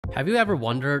Have you ever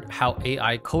wondered how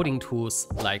AI coding tools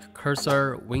like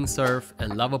Cursor, Windsurf,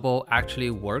 and Lovable actually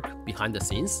work behind the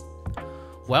scenes?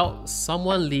 Well,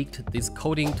 someone leaked these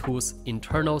coding tools'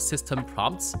 internal system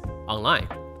prompts online.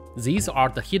 These are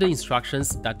the hidden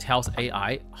instructions that tells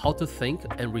AI how to think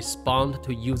and respond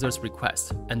to users'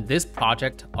 requests, and this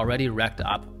project already racked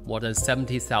up more than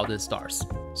 70,000 stars.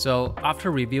 So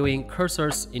after reviewing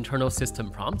Cursor's internal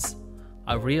system prompts,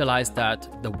 I realized that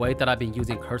the way that I've been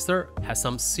using Cursor has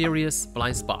some serious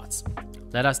blind spots.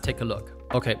 Let us take a look.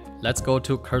 Okay, let's go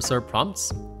to Cursor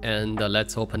prompts and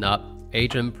let's open up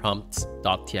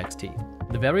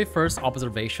agentprompts.txt. The very first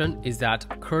observation is that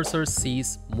Cursor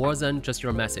sees more than just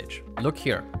your message. Look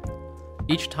here.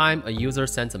 Each time a user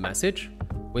sends a message,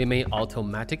 we may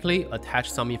automatically attach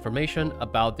some information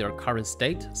about their current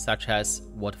state, such as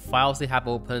what files they have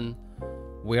open,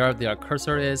 where their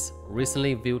cursor is,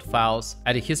 recently viewed files,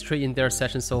 edit history in their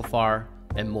session so far,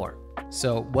 and more.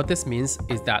 So what this means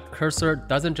is that Cursor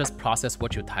doesn't just process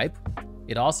what you type,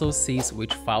 it also sees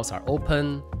which files are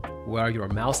open, where your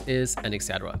mouse is, and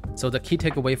etc. So the key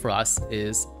takeaway for us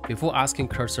is, before asking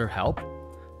Cursor help,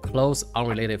 close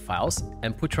unrelated files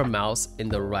and put your mouse in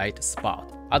the right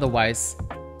spot. Otherwise,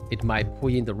 it might pull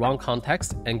in the wrong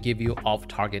context and give you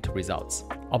off-target results.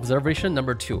 Observation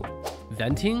number 2,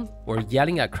 venting or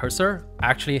yelling at Cursor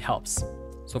actually helps.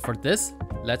 So for this,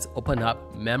 let's open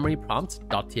up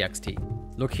memoryprompts.txt.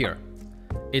 Look here.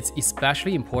 It's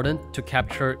especially important to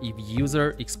capture if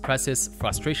user expresses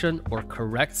frustration or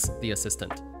corrects the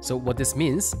assistant. So what this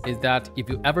means is that if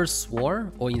you ever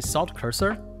swore or insult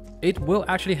Cursor, it will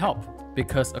actually help,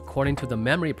 because according to the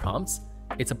memory prompts,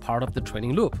 it's a part of the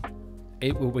training loop.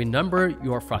 It will remember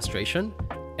your frustration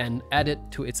and add it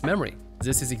to its memory.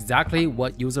 This is exactly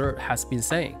what user has been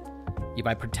saying. If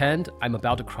I pretend I'm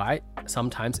about to cry,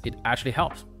 sometimes it actually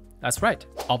helps. That's right.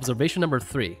 Observation number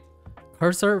 3.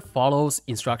 Cursor follows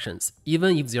instructions,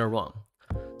 even if they're wrong.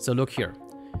 So look here.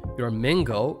 Your main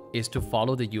goal is to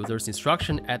follow the user's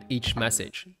instruction at each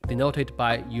message, denoted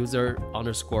by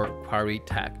user_query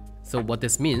tag. So what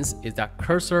this means is that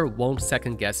Cursor won't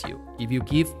second guess you. If you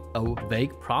give a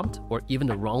vague prompt or even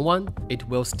the wrong one, it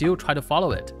will still try to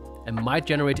follow it and might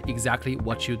generate exactly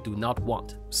what you do not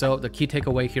want. So the key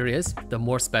takeaway here is, the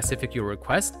more specific your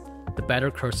request, the better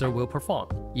Cursor will perform.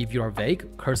 If you are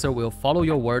vague, Cursor will follow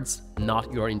your words,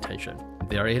 not your intention.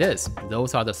 There it is.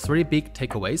 Those are the 3 big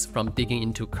takeaways from digging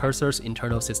into Cursor's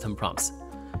internal system prompts.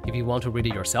 If you want to read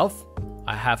it yourself,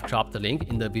 I have dropped the link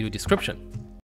in the video description.